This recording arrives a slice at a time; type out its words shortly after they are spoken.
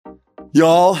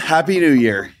Y'all, Happy New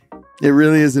Year. It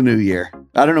really is a new year.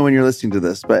 I don't know when you're listening to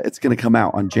this, but it's going to come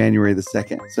out on January the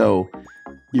 2nd. So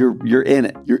you're in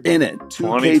it. You're in it.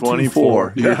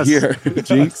 2024. You're Yes. here.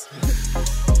 Jinx.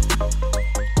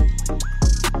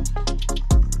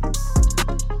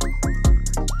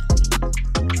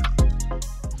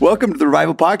 Welcome to the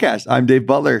Revival Podcast. I'm Dave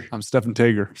Butler. I'm Stephan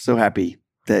Taeger. So happy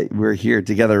that we're here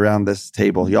together around this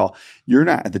table. Y'all, you're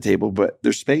not at the table, but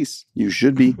there's space. You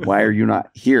should be. Why are you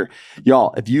not here?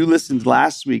 Y'all, if you listened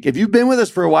last week, if you've been with us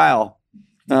for a while,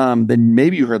 then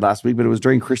maybe you heard last week, but it was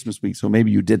during Christmas week, so maybe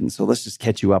you didn't. So let's just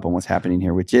catch you up on what's happening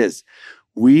here, which is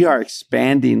we are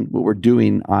expanding what we're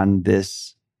doing on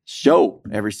this show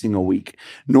every single week.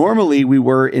 Normally, we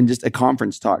were in just a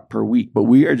conference talk per week, but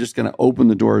we are just going to open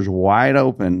the doors wide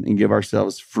open and give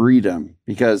ourselves freedom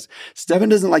because Stephan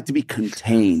doesn't like to be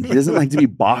contained. He doesn't like to be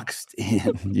boxed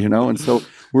in, you know? And so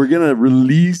we're going to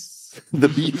release the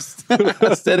beast,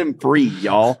 set him free,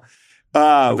 y'all.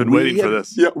 I've been waiting for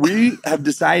this. Yeah, we have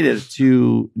decided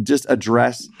to just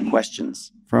address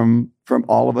questions from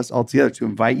all of us all together, to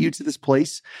invite you to this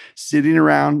place, sitting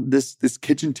around this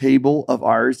kitchen table of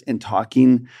ours and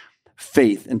talking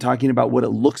faith and talking about what it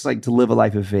looks like to live a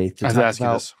life of faith. I was asking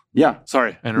this. Yeah.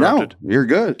 Sorry, I interrupted. No, you're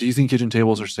good. Do you think kitchen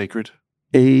tables are sacred?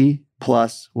 A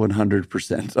plus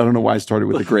 100%. I don't know why I started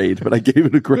with a grade, but I gave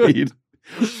it a grade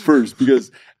first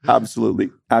because absolutely.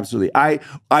 I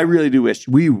really do wish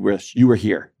you were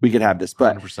here. We could have this,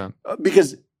 but 100%.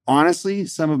 Because honestly,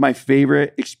 some of my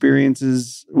favorite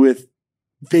experiences with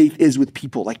faith is with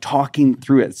people, like talking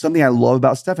through it. It's something I love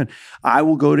about Stephan. I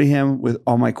will go to him with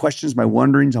all my questions, my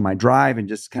wonderings on my drive, and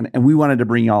just and we wanted to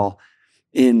bring y'all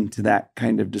into that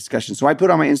kind of discussion. So I put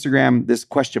on my Instagram this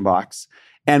question box,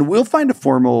 and we'll find a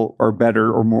formal or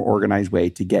better or more organized way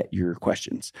to get your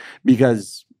questions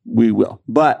because we will.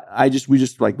 But we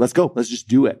just like, let's go. Let's just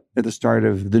do it at the start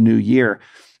of the new year.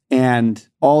 And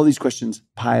all these questions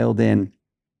piled in.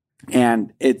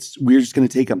 And we're just going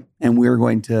to take them and we're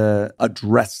going to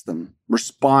address them,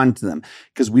 respond to them,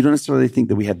 because we don't necessarily think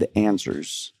that we have the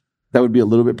answers. That would be a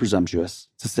little bit presumptuous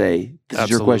to say, this is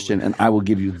your question and I will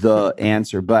give you the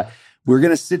answer. But we're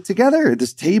going to sit together at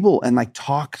this table and like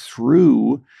talk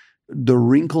through the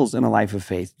wrinkles in a life of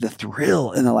faith, the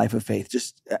thrill in a life of faith,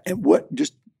 just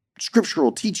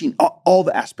scriptural teaching, all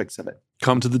the aspects of it.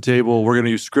 Come to the table. We're going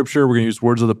to use scripture. We're going to use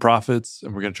words of the prophets,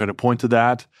 and we're going to try to point to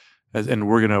that. And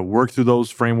we're going to work through those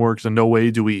frameworks. In no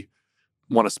way do we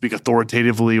want to speak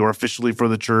authoritatively or officially for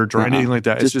the church or anything like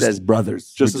that. It's just as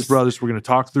brothers. Just as brothers, we're going to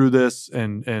talk through this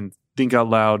and think out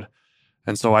loud.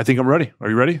 And so I think I'm ready. Are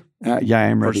you ready? Yeah, I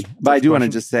am ready. But I do want to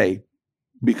just say,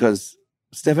 because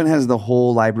Stephan has the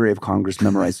whole Library of Congress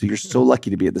memorized, so you're so lucky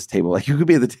to be at this table. Like you could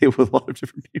be at the table with a lot of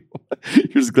different people. You're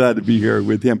just glad to be here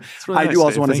with him. Really I do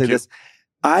also want to say this.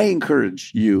 I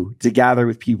encourage you to gather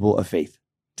with people of faith.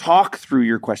 Talk through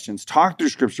your questions. Talk through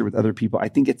scripture with other people. I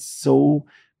think it's so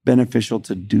beneficial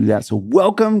to do that. So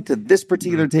welcome to this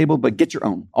particular table, but get your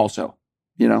own also.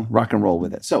 Rock and roll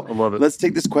with it. So I love it. Let's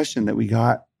take this question that we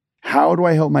got. How do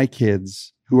I help my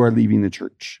kids who are leaving the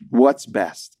church? What's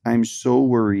best? I'm so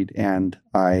worried and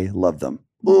I love them.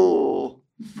 Oh.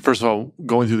 First of all,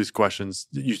 going through these questions,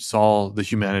 you saw the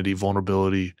humanity,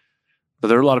 vulnerability. But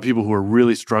there are a lot of people who are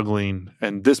really struggling.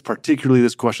 And this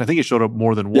question, I think it showed up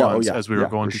more than once as we were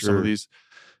going through some of these.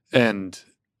 And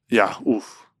It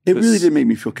really did make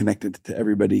me feel connected to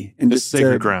everybody. And it's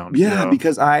sacred ground. Yeah,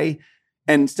 because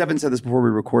and Stephan said this before we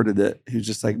recorded it. He was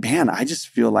just like, man, I just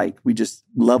feel like we just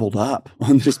leveled up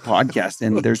on this podcast.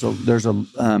 And there's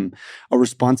a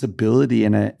responsibility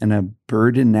and a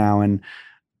burden now.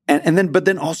 But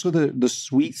then also the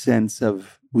sweet sense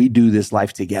of we do this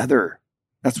life together.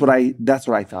 That's what I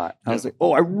thought. I was like,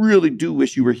 oh, I really do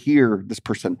wish you were here, this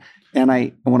person. And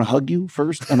I want to hug you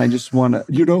first. And I just want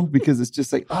to, because it's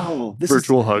just like, oh, this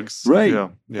virtual hugs. Right.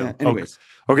 Yeah. Anyways.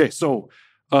 Okay. So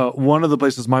one of the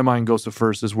places my mind goes to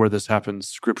first is where this happens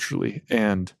scripturally.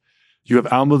 And you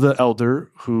have Alma the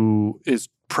elder who is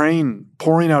praying,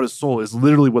 pouring out his soul is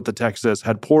literally what the text says,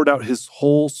 had poured out his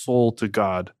whole soul to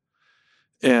God.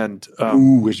 And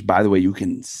which, by the way, you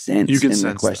can sense in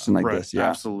a question like this. Yeah,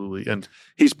 absolutely. And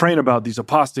he's praying about these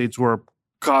apostates who are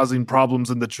causing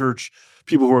problems in the church,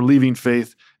 people who are leaving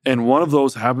faith. And one of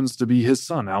those happens to be his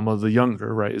son, Alma the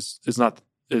younger, right? Is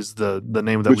the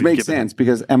name that which makes sense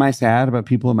because am I sad about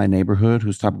people in my neighborhood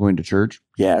who stopped going to church?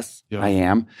 Yes, I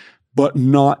am, but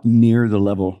not near the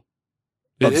level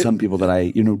of some people that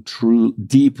I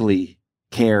deeply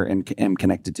care and am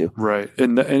connected to. Right.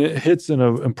 And it hits in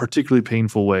a particularly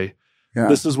painful way. Yeah.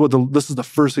 This is the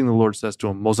first thing the Lord says to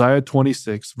him. Mosiah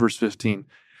 26, verse 15.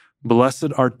 Blessed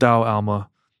art thou, Alma,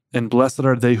 And blessed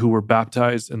are they who were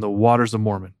baptized in the waters of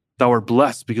Mormon. Thou art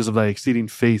blessed because of thy exceeding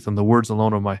faith and the words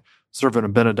alone of my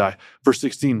servant Abinadi. Verse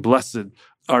 16, blessed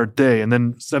art they. And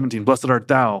then 17, blessed art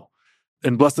thou.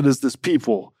 And blessed is this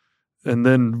people. And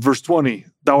then verse 20,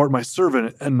 thou art my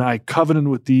servant, and I covenant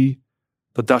with thee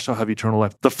that thou shalt have eternal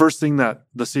life. The first thing that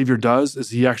the Savior does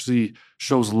is he actually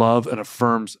shows love and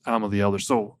affirms Alma the elder.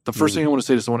 So the first thing I want to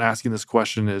say to someone asking this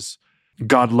question is,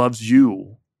 God loves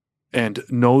you and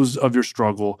knows of your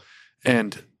struggle.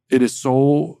 And it is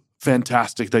so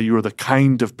fantastic that you are the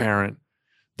kind of parent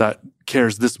that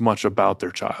cares this much about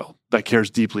their child, that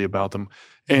cares deeply about them.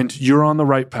 And you're on the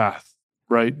right path,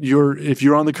 right? If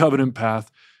you're on the covenant path,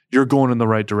 you're going in the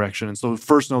right direction. And so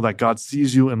first know that God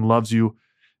sees you and loves you,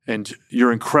 and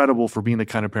you're incredible for being the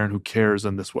kind of parent who cares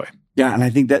in this way. Yeah, and I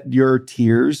think that your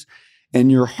tears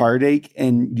and your heartache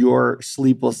and your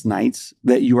sleepless nights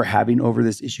that you are having over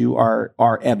this issue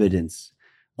are evidence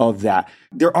of that.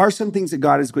 There are some things that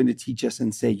God is going to teach us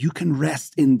and say, you can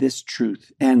rest in this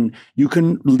truth and you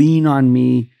can lean on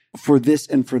me for this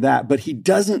and for that. But he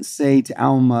doesn't say to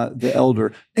Alma the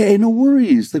elder, hey, no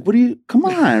worries. Like, come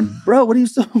on, bro, what are you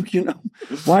so,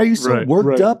 why are you so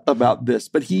worked up about this?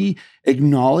 But he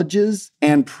acknowledges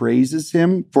and praises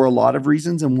him for a lot of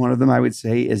reasons. And one of them I would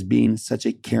say is being such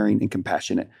a caring and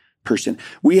compassionate person.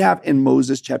 We have in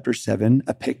Moses chapter 7,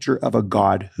 a picture of a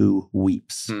God who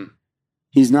weeps.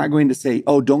 He's not going to say,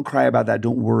 oh, don't cry about that.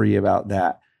 Don't worry about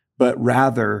that. But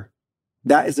rather,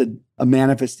 that is a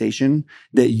manifestation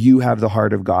that you have the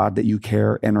heart of God, that you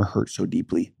care and are hurt so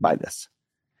deeply by this.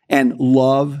 And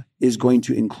love is going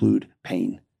to include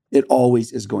pain. It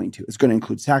always is going to. It's going to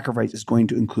include sacrifice. It's going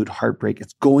to include heartbreak.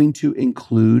 It's going to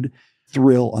include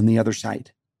thrill on the other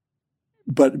side.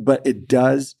 But it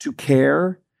does, to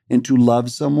care and to love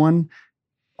someone,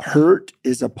 hurt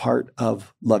is a part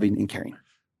of loving and caring.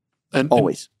 And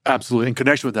always. Absolutely. In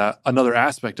connection with that, another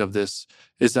aspect of this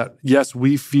is that, yes,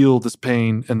 we feel this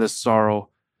pain and this sorrow.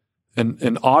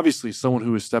 And obviously someone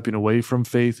who is stepping away from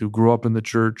faith, who grew up in the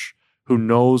church, who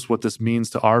knows what this means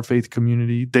to our faith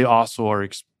community, they also are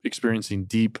experiencing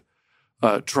deep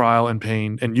trial and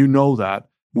pain. And you know that.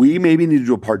 We maybe need to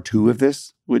do a part 2 of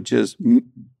this, which is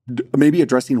maybe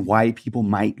addressing why people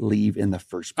might leave in the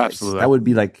first place. Absolutely. That would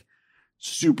be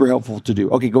super helpful to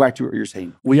do. Okay, go back to what you're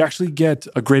saying. We actually get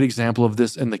a great example of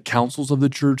this in the councils of the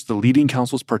church, the leading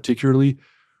councils particularly,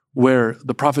 where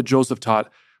the prophet Joseph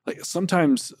taught,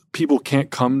 sometimes people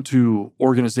can't come to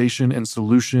organization and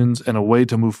solutions and a way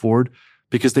to move forward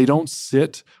because they don't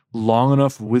sit long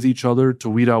enough with each other to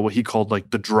weed out what he called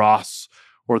the dross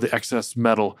or the excess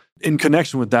metal. In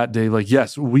connection with that day,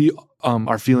 yes, we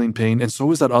are feeling pain, and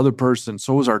so is that other person,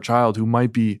 so is our child who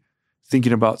might be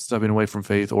thinking about stepping away from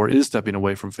faith or is stepping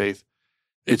away from faith.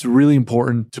 It's really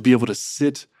important to be able to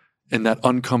sit in that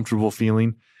uncomfortable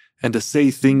feeling and to say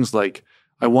things like,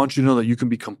 I want you to know that you can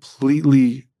be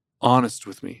completely honest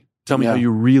with me. Tell me how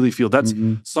you really feel. That's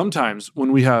sometimes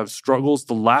when we have struggles,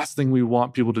 the last thing we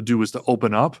want people to do is to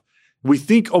open up. We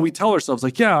think, we tell ourselves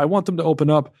I want them to open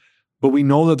up, but we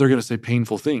know that they're going to say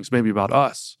painful things, maybe about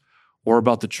us or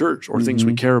about the church or things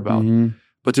we care about.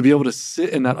 But to be able to sit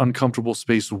in that uncomfortable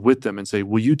space with them and say,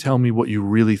 will you tell me what you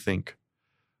really think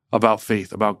about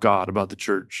faith, about God, about the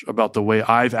church, about the way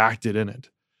I've acted in it,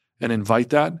 and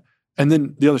invite that? And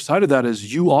then the other side of that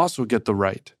is you also get the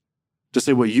right to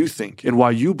say what you think and why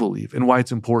you believe and why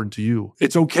it's important to you.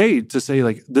 It's okay to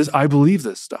say this, I believe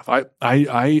this stuff.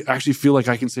 I actually feel like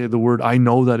I can say the word, I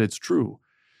know that it's true.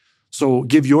 So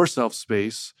give yourself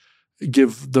space,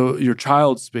 give your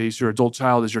child space, your adult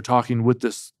child, as you're talking with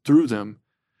this through them,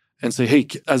 and say, hey,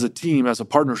 as a team, as a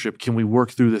partnership, can we work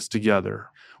through this together?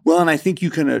 Well, and I think you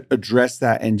can address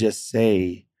that and just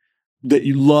say that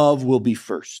love will be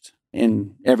first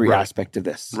in every aspect of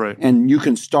this. Right. And you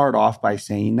can start off by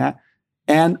saying that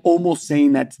and almost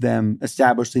saying that to them,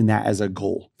 establishing that as a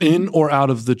goal. In or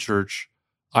out of the church,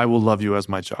 I will love you as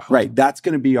my child. Right. That's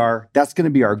going to be our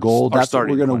goal. That's what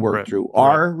we're going to work through.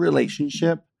 Our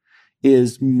relationship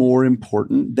is more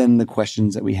important than the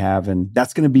questions that we have. And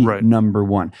that's going to be number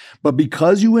one. But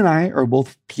because you and I are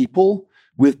both people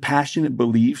with passionate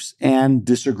beliefs and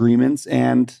disagreements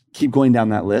and keep going down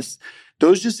that list,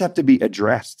 those just have to be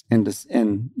addressed and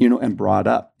brought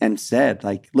up and said,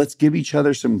 let's give each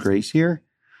other some grace here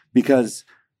because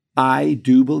I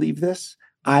do believe this.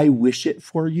 I wish it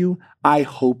for you. I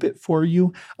hope it for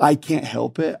you. I can't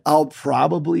help it. I'll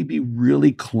probably be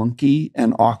really clunky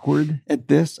and awkward at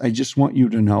this. I just want you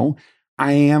to know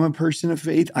I am a person of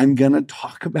faith. I'm going to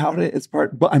talk about it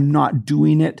but I'm not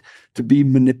doing it to be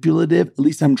manipulative. At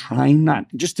least I'm trying not,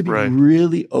 just to be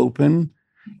really open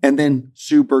and then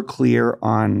super clear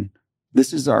on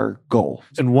This is our goal.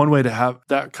 And one way to have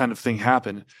that kind of thing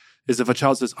happen is if a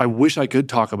child says, I wish I could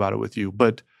talk about it with you,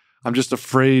 but I'm just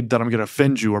afraid that I'm going to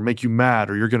offend you or make you mad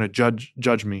or you're going to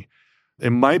judge me. It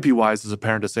might be wise as a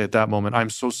parent to say at that moment, I'm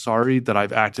so sorry that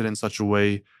I've acted in such a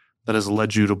way that has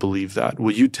led you to believe that.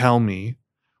 Will you tell me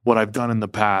what I've done in the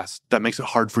past that makes it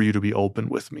hard for you to be open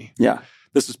with me? Yeah.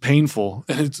 This is painful,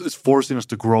 and it's forcing us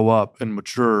to grow up and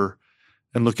mature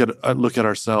and look at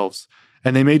ourselves.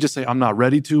 And they may just say, I'm not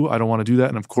ready to, I don't want to do that.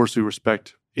 And of course we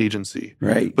respect agency.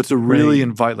 Right. But to really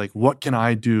invite, like, what can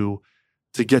I do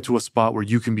to get to a spot where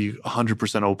you can be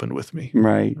 100% open with me?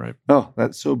 Right. Oh,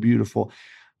 that's so beautiful.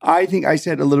 I think I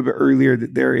said a little bit earlier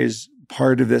that there is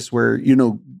part of this where,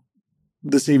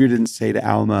 the Savior didn't say to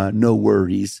Alma, no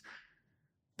worries.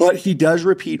 But he does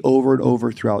repeat over and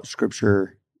over throughout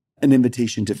Scripture an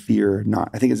invitation to fear not.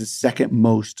 I think it's the second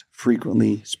most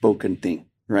frequently spoken thing,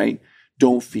 right?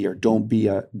 Don't fear. Don't be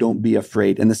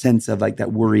afraid, in the sense of like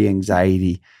that worry,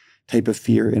 anxiety type of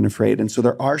fear and afraid. And so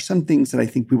there are some things that I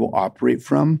think we will operate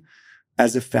from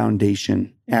as a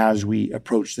foundation as we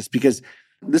approach this, because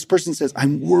this person says,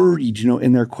 I'm worried,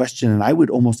 in their question. And I would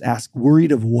almost ask,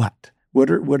 worried of what? What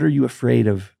are you afraid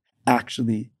of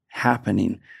actually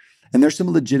happening? And there's some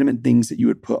legitimate things that you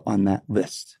would put on that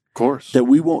list. Of course. That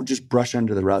we won't just brush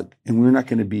under the rug, and we're not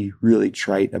going to be really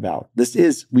trite about.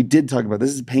 We did talk about,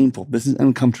 this is painful. This is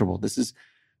uncomfortable. This is,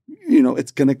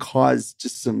 it's going to cause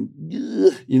just some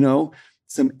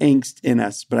angst in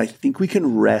us. But I think we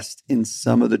can rest in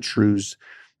some of the truths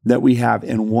that we have.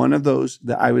 And one of those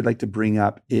that I would like to bring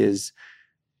up is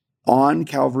on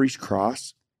Calvary's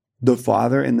cross, the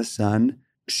Father and the Son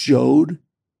showed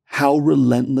how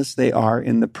relentless they are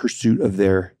in the pursuit of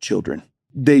their children.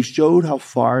 They showed how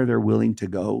far they're willing to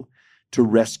go to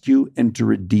rescue and to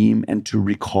redeem and to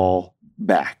recall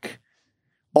back.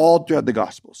 All throughout the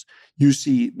Gospels, you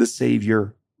see the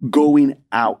Savior going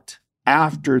out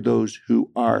after those who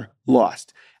are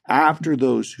lost, after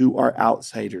those who are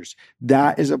outsiders.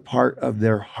 That is a part of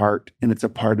their heart, and it's a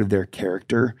part of their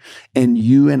character. And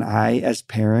you and I, as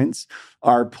parents,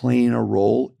 are playing a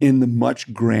role in the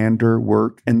much grander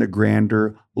work and the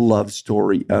grander love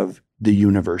story of the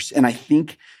universe. And I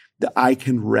think that I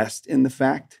can rest in the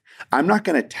fact I'm not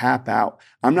going to tap out.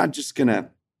 I'm not just going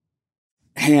to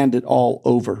hand it all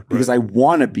over because I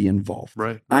want to be involved.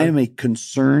 Right. I am a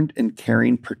concerned and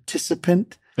caring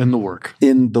participant in the work.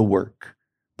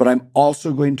 But I'm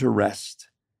also going to rest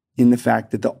in the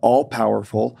fact that the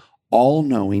all-powerful,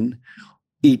 all-knowing,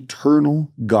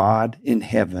 eternal God in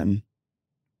heaven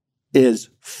is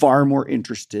far more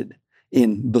interested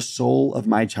in the soul of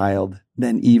my child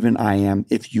than even I am,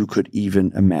 if you could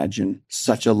even imagine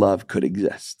such a love could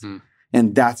exist.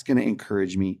 And that's going to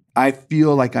encourage me. I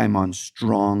feel like I'm on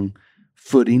strong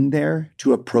footing there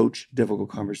to approach difficult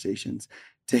conversations,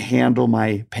 to handle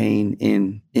my pain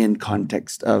in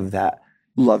context of that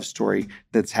love story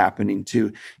that's happening,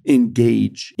 to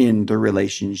engage in the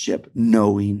relationship,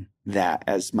 knowing that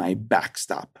as my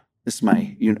backstop. It's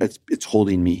my, it's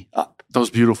holding me up. That was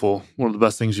beautiful. One of the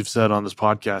best things you've said on this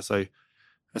podcast.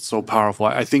 It's so powerful.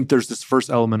 I think there's this first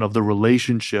element of the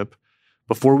relationship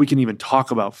before we can even talk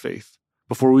about faith,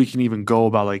 before we can even go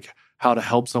about like how to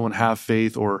help someone have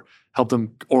faith or help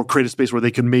them or create a space where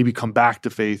they can maybe come back to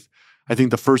faith. I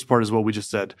think the first part is what we just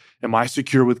said. Am I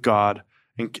secure with God?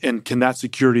 And can that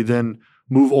security then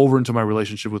move over into my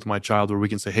relationship with my child where we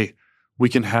can say, hey, we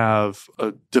can have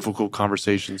difficult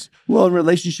conversations. Well, a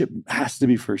relationship has to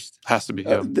be first. Has to be,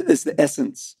 yeah. It's the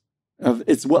essence of,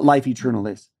 it's what life eternal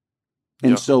is.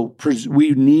 And so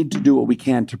we need to do what we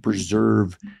can to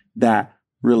preserve that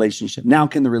relationship. Now,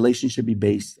 can the relationship be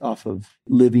based off of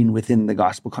living within the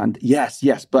gospel context?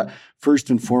 Yes. But first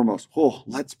and foremost,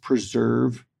 let's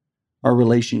preserve our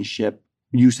relationship.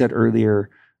 You said earlier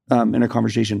in a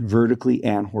conversation, vertically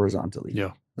and horizontally.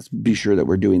 Yeah. Let's be sure that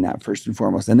we're doing that first and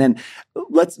foremost. And then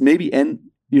let's maybe end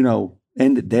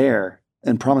it there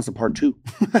and promise a part 2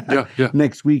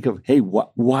 next week of, hey,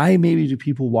 why maybe do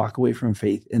people walk away from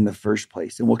faith in the first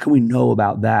place? And what can we know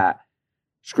about that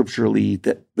scripturally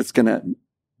that's going to,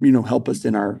 help us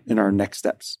in our next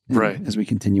steps as we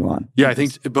continue on. Yeah, I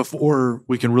think before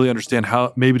we can really understand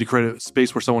how maybe to create a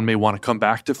space where someone may want to come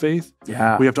back to faith, we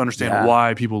have to understand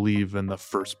why people leave in the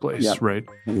first place, right?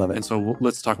 I love it. And so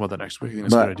let's talk about that next week. I think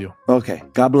that's a good idea. Okay,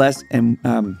 God bless, and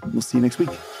we'll see you next week.